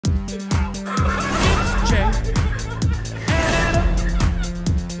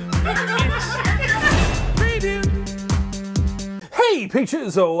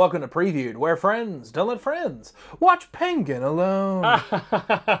Peaches, so welcome to Previewed, where friends don't let friends watch Penguin alone.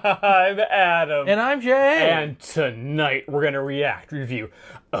 I'm Adam. And I'm Jay. And tonight we're going to react, review,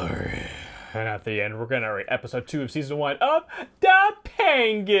 and at the end we're going to rate episode 2 of season 1 of The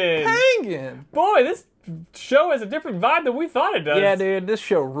Penguin. Penguin! Boy, this show has a different vibe than we thought it does. Yeah, dude, this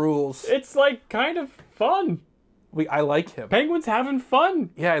show rules. It's like kind of fun. I like him. Penguin's having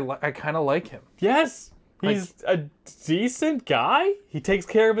fun. Yeah, I kind of like him. Yes. He's a decent guy. He takes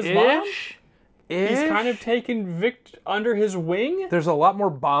care of his mom. He's kind of taken Vic under his wing. There's a lot more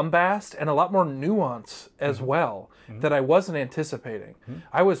bombast and a lot more nuance as well that I wasn't anticipating.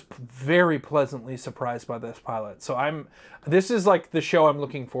 I was very pleasantly surprised by this pilot. So this is like the show I'm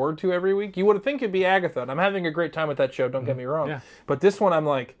looking forward to every week. You would think it'd be Agatha, and I'm having a great time with that show, don't get me wrong. Yeah. But this one I'm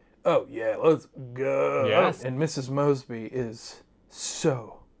like, oh yeah, let's go. Yes. And Mrs. Mosby is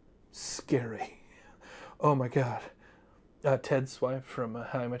so scary. Oh my God. Ted's wife from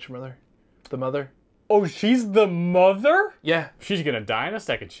How I Met Your Mother. The mother. Oh, she's the mother? Yeah. She's going to die in a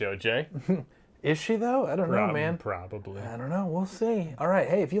second show, Jay. Is she though? I don't know, man. Probably. I don't know. We'll see. All right.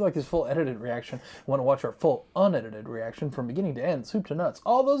 Hey, if you like this full edited reaction, want to watch our full unedited reaction from beginning to end, soup to nuts,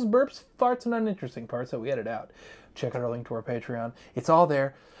 all those burps, farts, and uninteresting parts that we edit out, check out our link to our Patreon. It's all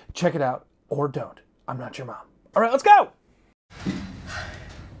there. Check it out or don't. I'm not your mom. All right, let's go.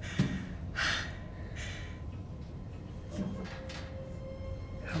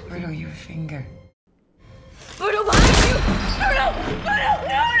 Where are your finger? Bruno, behind you! Bruno! Bruno!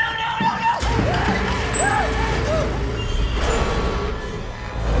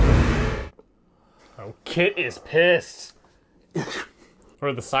 No! Oh, Kit is pissed.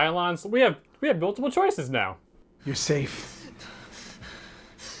 For the Cylons, we have multiple choices now. You're safe.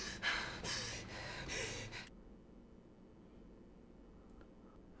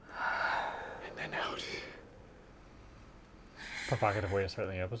 And then out. Provocative way to start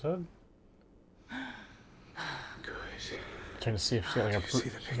the episode. Good. Trying to see if she's got like a bruise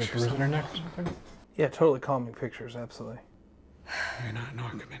in her neck or something. Yeah, totally calming pictures, absolutely. You're not in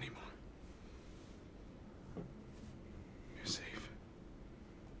Arkham anymore. You're safe.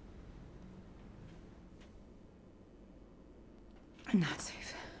 I'm not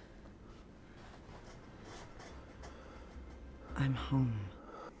safe. I'm home.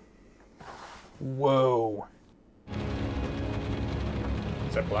 Whoa.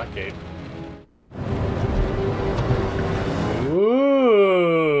 It's at Blackgate.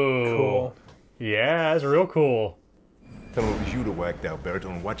 Ooh. Cool. Yeah, that's real cool. Tell him it was you that whacked out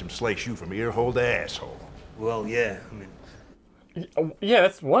Baritone and watch him slice you from ear hole to asshole. Well, yeah, I mean... Oh, yeah,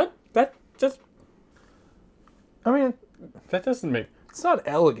 that's what? That just... I mean, that doesn't make... it's not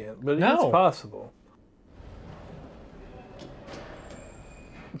elegant, but No. it's possible.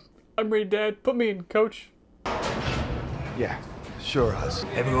 I'm ready, Dad. Put me in, Coach. Yeah, sure, Oz.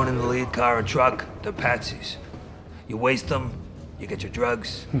 Everyone in the lead car and truck, they're patsies. You waste them, you get your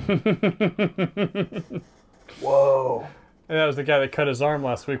drugs. Whoa. And that was the guy that cut his arm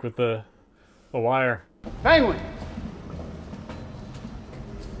last week with the wire. Penguin!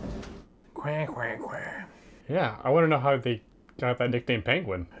 Quack, quack, quack. Yeah, I want to know how they got that nickname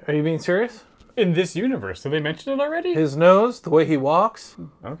Penguin. Are you being serious? In this universe, did they mention it already? His nose, the way he walks.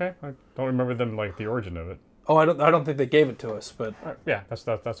 Okay, I don't remember them like the origin of it. Oh, I don't think they gave it to us, but Yeah, that's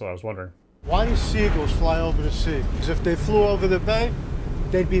what I was wondering. Why do seagulls fly over the sea? Because if they flew over the bay,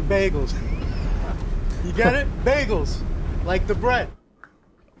 they'd be bagels. You get it? Bagels. Like the bread.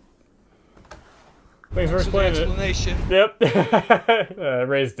 Thanks for explaining Explanation. it. Yep.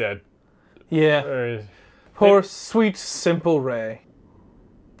 Ray's dead. yeah. Poor, sweet, simple Ray.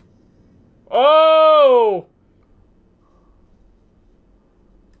 Oh!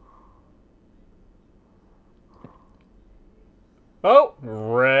 Oh!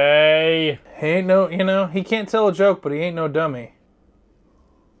 Ray! He ain't no, he can't tell a joke, but he ain't no dummy.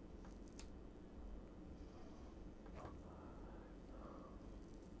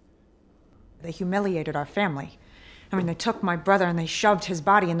 They humiliated our family. I mean, they took my brother and they shoved his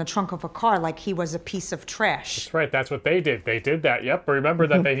body in the trunk of a car like he was a piece of trash. That's right, that's what they did. They did that. Yep, remember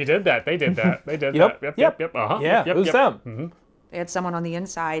that he did that. They did that. They did Yep, that. yep. Uh-huh. Yeah, yep, it was yep. them. They had someone on the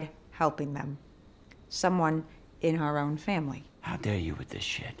inside helping them. Someone in our own family. How dare you with this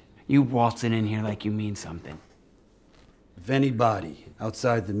shit? You waltzing in here like you mean something. If anybody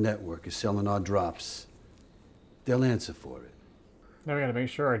outside the network is selling our drops, they'll answer for it. Now we gotta make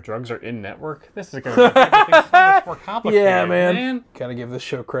sure our drugs are in network. This is gonna make everything so much more complicated. Yeah, man. Gotta give this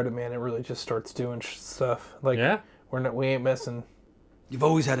show credit, man. It really just starts doing stuff. Like, yeah? we ain't messing. You've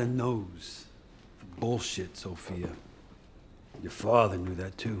always had a nose for bullshit, Sofia. Your father knew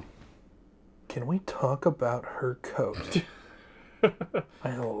that too. Can we talk about her coat?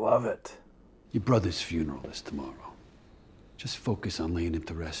 I love it. Your brother's funeral is tomorrow. Just focus on laying him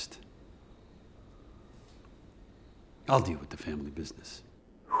to rest. I'll deal with the family business.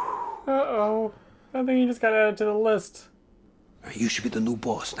 Uh-oh. I think you just got added to the list. You should be the new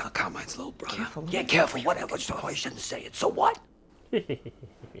boss, not Carmine's little brother. Careful. Yeah, careful, whatever. So I shouldn't say it. So what? I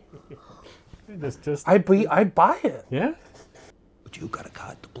buy it. Yeah? But you got a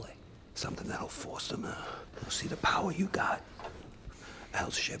card to play. Something that'll force them to see the power you got.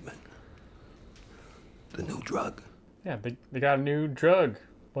 Al's shipment. The new drug. Yeah, they got a new drug.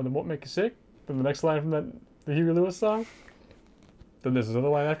 One that won't make you sick. Then the next line from the Huey Lewis song. Then there's another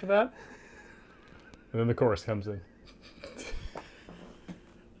line after that. And then the chorus comes in.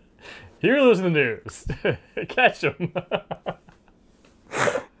 Huey Lewis in the news. Catch him.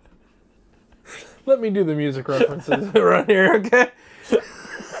 Let me do the music references around here, okay?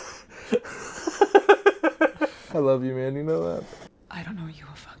 I love you, man. You know that. I don't know you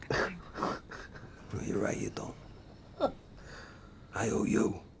a fucking thing. Well, you're right, you don't. I owe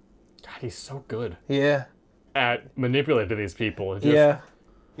you. God, he's so good Yeah. at manipulating these people. Just, Yeah.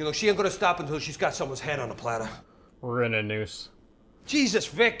 You know, she ain't gonna stop until she's got someone's head on a platter. We're in a noose. Jesus,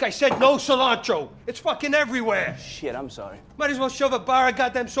 Vic, I said no cilantro. It's fucking everywhere. Shit, I'm sorry. Might as well shove a bar of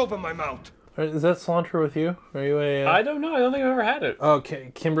goddamn soap in my mouth. Is that cilantro with you? Are you a... I don't know. I don't think I've ever had it.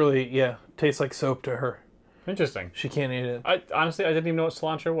 Okay, Kimberly, yeah. Tastes like soap to her. Interesting. She can't eat it. Honestly, I didn't even know what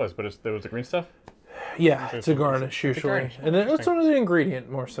cilantro was, but there was the green stuff? Yeah, it's a garnish usually. garnish. And then it's sort of the ingredient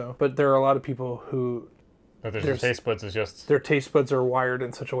more so. But there are a lot of people who... But their taste buds is just... Their taste buds are wired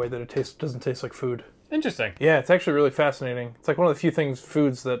in such a way that it doesn't taste like food. Interesting. Yeah, it's actually really fascinating. It's like one of the few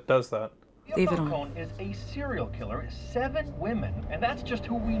foods that does that. Leave it on. Falcone is a serial killer, 7 women, and that's just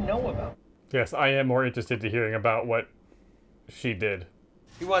who we know about. Yes, I am more interested to hearing about what she did.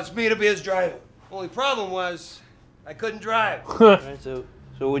 He wants me to be his driver. Only problem was, I couldn't drive. Alright, so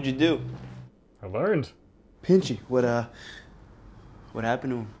what'd you do? I learned. Pinchy, what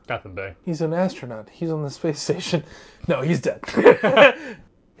happened to him? Nothing big. He's an astronaut. He's on the space station. No, he's dead. Hey.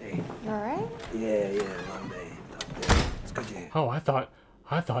 You alright? Yeah, long day. It's good you. Oh, I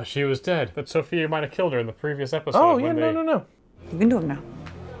thought she was dead. That Sofia might have killed her in the previous episode. Oh, yeah, no. You can do him now.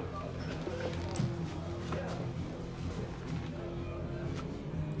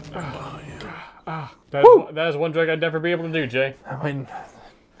 That is one drug I'd never be able to do, Jay. I mean...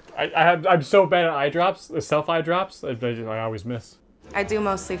 I'm so bad at eye drops, the self-eye drops, I always miss. I do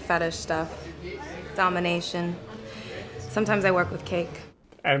mostly fetish stuff. Domination. Sometimes I work with cake.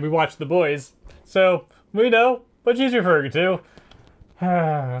 And we watch The Boys, so we know what she's referring to.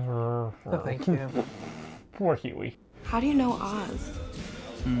 Thank you. Poor Huey. How do you know Oz?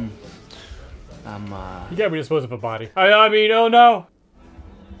 You gotta dispose of a body. I mean, oh no!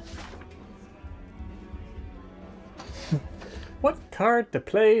 What card to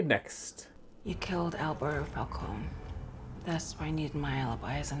play next? You killed Alberto Falcone. That's why I needed my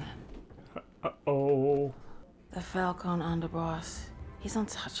alibi, isn't it? Uh-oh. The Falcone underboss. He's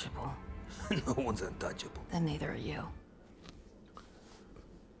untouchable. No one's untouchable. Then neither are you.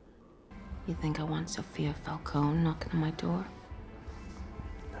 You think I want Sofia Falcone knocking on my door?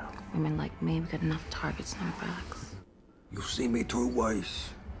 No. Women like me, we got enough targets on our backs. You've seen me through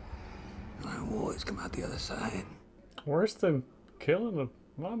worse. And I always come out the other side. Worse than killing a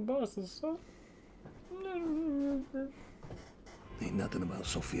mob boss's son? Ain't nothing about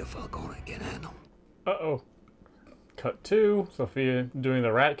Sofia Falcone I can't handle. Uh-oh. Cut 2. Sofia doing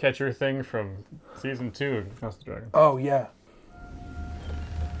the rat catcher thing from season 2 of House of the Dragon. Oh, yeah.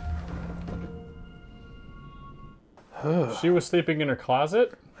 She was sleeping in her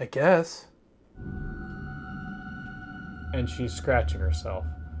closet? I guess. And she's scratching herself.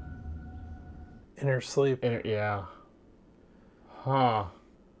 In her sleep. Yeah. Huh.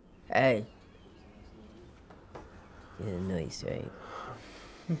 Hey. You're nice, right?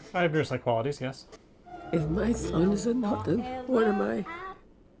 I have nurse-like qualities, yes. If my son isn't nothing, what am I?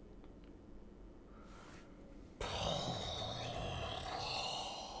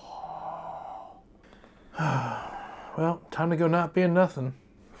 Well, time to go not being nothing.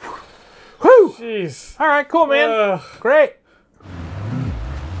 Whew! Jeez. All right, cool, man. Great.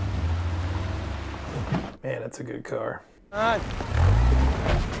 Man, that's a good car.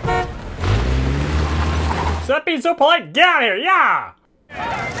 Stop being so polite. Get out of here. Yeah.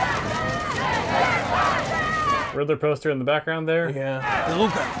 Riddler poster in the background there. Yeah. Hey,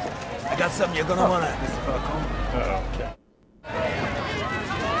 Luca, I got something you're gonna wanna. Uh-oh. Okay.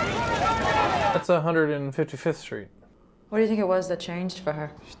 That's 155th Street. What do you think it was that changed for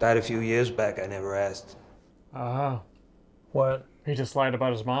her? She died a few years back. I never asked. Uh-huh. What? He just lied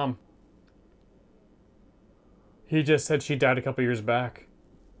about his mom. He just said she died a couple years back.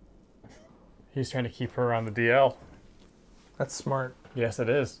 He's trying to keep her on the DL. That's smart. Yes, it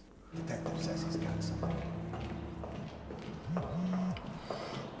is.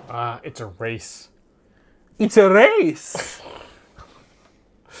 It's a race. It's a race!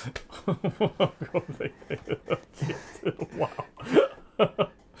 Wow.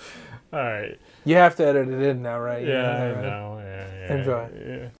 Alright. You have to edit it in now, right? Yeah, I I know. Yeah, Enjoy.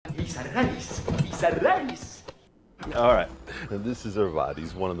 Yeah. It's a race. It's a race. All right. Now, this is Irvad.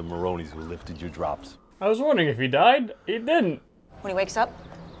 He's one of the Maronis who lifted your drops. I was wondering if he died. He didn't. When he wakes up,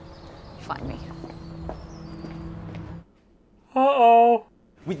 find me. Uh-oh.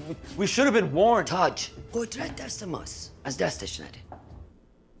 We should have been warned. Taj, potratestamas, as destined.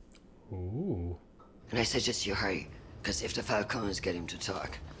 Ooh. And I suggest you hurry, because if the Falcons get him to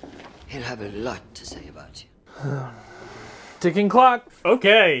talk, he'll have a lot to say about you. Ticking clock.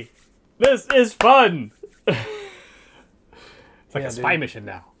 Okay. This is fun. It's like a spy mission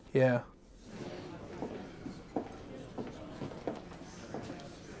now. Yeah.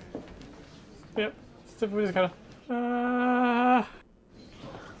 Yep. So we just kind of.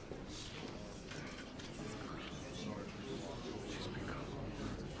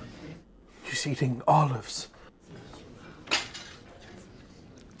 She's eating olives.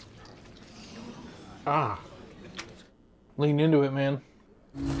 Lean into it, man.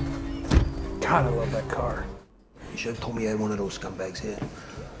 God, I love that car. You should have told me I had one of those scumbags here.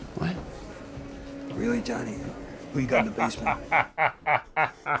 What? Really, Johnny? Who you got in the basement?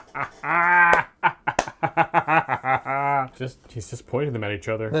 He's just pointing them at each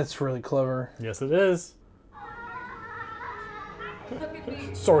other. That's really clever. Yes, it is.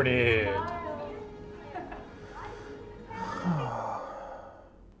 Sorted.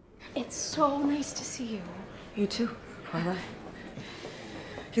 It's so nice to see you. You too, Carla.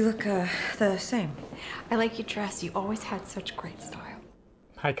 You look, the same. I like your dress. You always had such great style.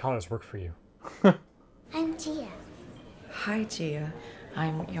 High collars work for you. I'm Gia. Hi, Gia.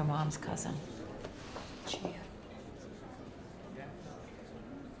 I'm your mom's cousin. Gia.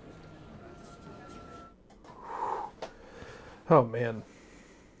 Oh, man.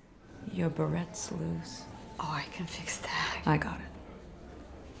 Your barrette's loose. Oh, I can fix that. I got it.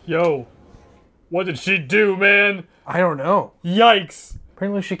 Yo. What did she do, man? I don't know. Yikes.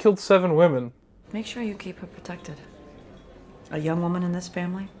 Apparently she killed 7 women. Make sure you keep her protected. A young woman in this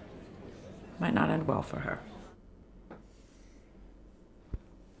family might not end well for her.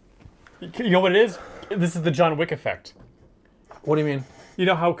 You know what it is? This is the John Wick effect. What do you mean? You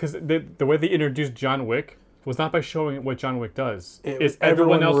know how, because the way they introduced John Wick was not by showing what John Wick does. It's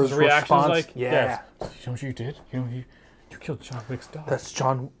everyone else's reactions response. like, Yeah. yes. You know what you did? You know, you killed John Wick's dog. That's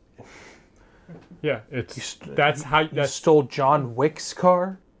John... Yeah, that's how... You stole John Wick's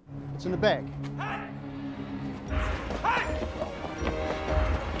car? It's in the bag.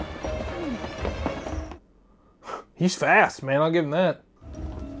 He's fast, man. I'll give him that.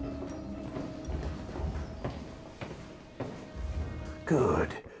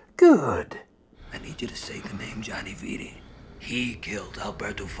 Good. Good. I need you to say the name Johnny Viti. He killed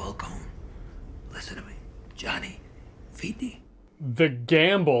Alberto Falcone. Listen to me. Johnny Viti. The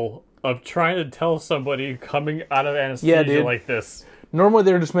gamble of trying to tell somebody coming out of anesthesia like this. Normally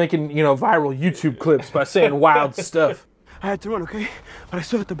they're just making, viral YouTube clips by saying wild stuff. I had to run, okay? But I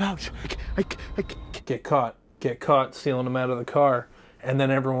still hit the pouch. Get caught. Get caught stealing them out of the car. And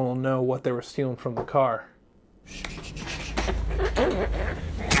then everyone will know what they were stealing from the car.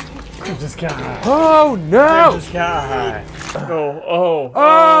 Who's this guy? Oh, no! Who's this guy?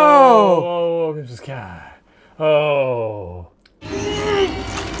 Oh, who's this guy? Oh.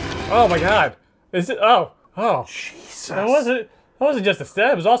 Oh my god. Is it? Oh. Jesus. That wasn't just a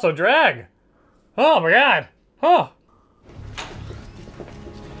stab, it was also a drag. Oh my god. Oh.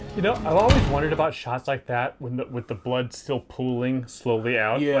 You know, I've always wondered about shots like that with the blood still pooling slowly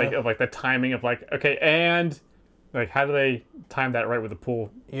out. Yeah. Like the timing of okay, and how do they time that right with the pool?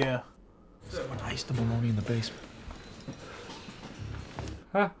 Yeah. Someone iced the Maloney in the basement.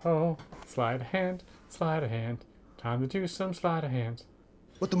 Oh, sleight of hand, sleight of hand. Time to do some sleight of hand.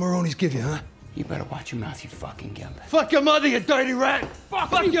 What the Maronis give you, huh? You better watch your mouth, you fucking gimp. Fuck your mother, you dirty rat!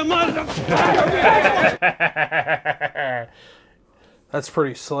 Fuck your mother! That's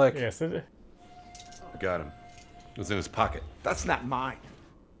pretty slick. Yes, it is. I got him. It was in his pocket. That's not mine.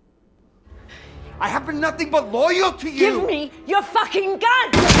 I have been nothing but loyal to you! Give me your fucking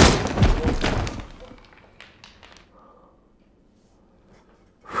gun!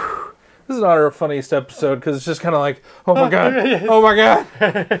 This is not our funniest episode because it's just kind of like, oh my god, oh my god.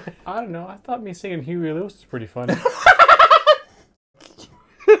 I don't know. I thought me singing Huey Lewis was pretty funny.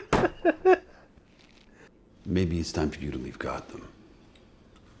 Maybe it's time for you to leave Gotham.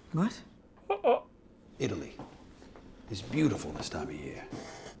 What? Italy is beautiful this time of year.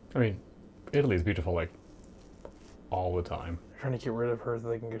 I mean, Italy's beautiful, like, all the time. Trying to get rid of her so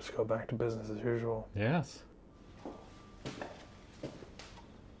they can just go back to business as usual. Yes.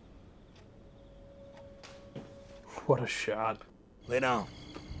 What a shot. Lay down.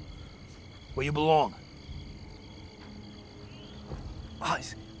 Where you belong.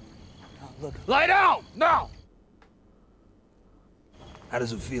 Eyes. Now look. Lie down! Now! How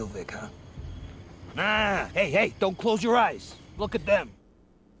does it feel, Vic, huh? Nah. Hey, don't close your eyes. Look at them.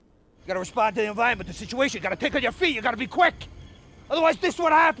 You gotta respond to the environment, the situation. You gotta think on your feet. You gotta be quick. Otherwise, this is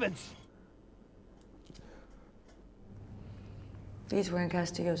what happens. These were in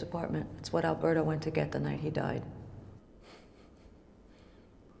Castillo's apartment. It's what Alberto went to get the night he died.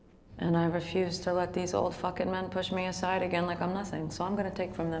 And I refuse to let these old fucking men push me aside again like I'm nothing, so I'm gonna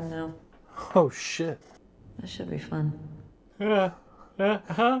take from them now. Oh, shit. This should be fun. Yep.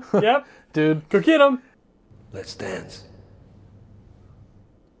 Dude. Go get him. Let's dance.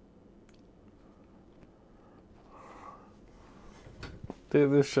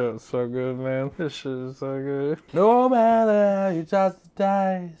 Dude, this show is so good, man. This shit is so good. No matter how you toss the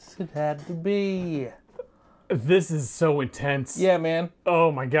dice, it had to be. This is so intense. Yeah, man.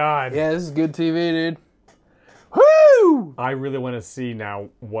 Oh my god. Yeah, this is good TV, dude. Woo! I really want to see now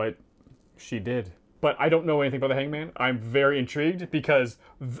what she did. But I don't know anything about the Hangman. I'm very intrigued because,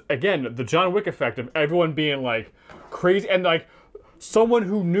 again, the John Wick effect of everyone being like crazy and like someone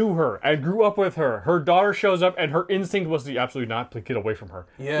who knew her and grew up with her. Her daughter shows up and her instinct was to absolutely not get away from her.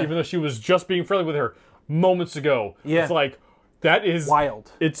 Yeah. Even though she was just being friendly with her moments ago. Yeah. It's like, that is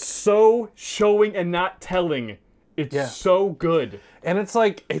wild. It's so showing and not telling. It's so good. And it's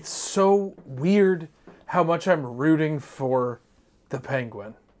like, it's so weird how much I'm rooting for the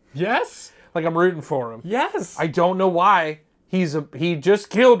Penguin. Yes. Like, I'm rooting for him. Yes. I don't know why. He just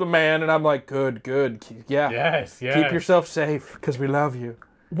killed a man, and I'm like, good. Yeah. Yes. Keep yourself safe, because we love you.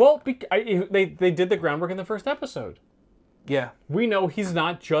 Well, they did the groundwork in the first episode. Yeah. We know he's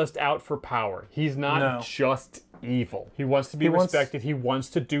not just out for power. He's not just evil. He wants to be respected. He wants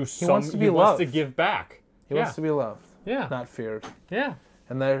to do something. He wants to be loved. loved. He wants to give back. He wants to be loved. Yeah. Not feared. Yeah.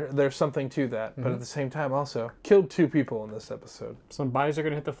 And there's something to that. But at the same time, also, killed 2 people in this episode. Some bodies are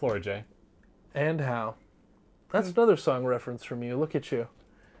going to hit the floor, Jay. And how. That's another song reference from you. Look at you.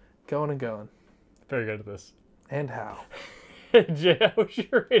 Going and going. Very good at this. And how. Hey, Jay, how was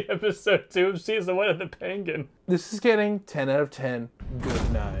your rate episode 2 of season 1 of The Penguin? This is getting 10 out of 10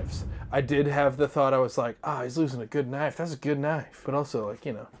 good knives. I did have the thought, I was like, he's losing a good knife. That's a good knife. But also, like,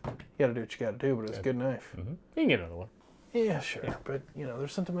 you gotta do what you gotta do, but it's a good knife. You can get another one. Yeah, sure. Yeah. But,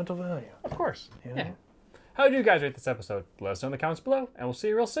 there's sentimental value. Of course. You know? Yeah. How did you guys rate this episode? Let us know in the comments below, and we'll see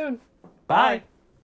you real soon. Bye.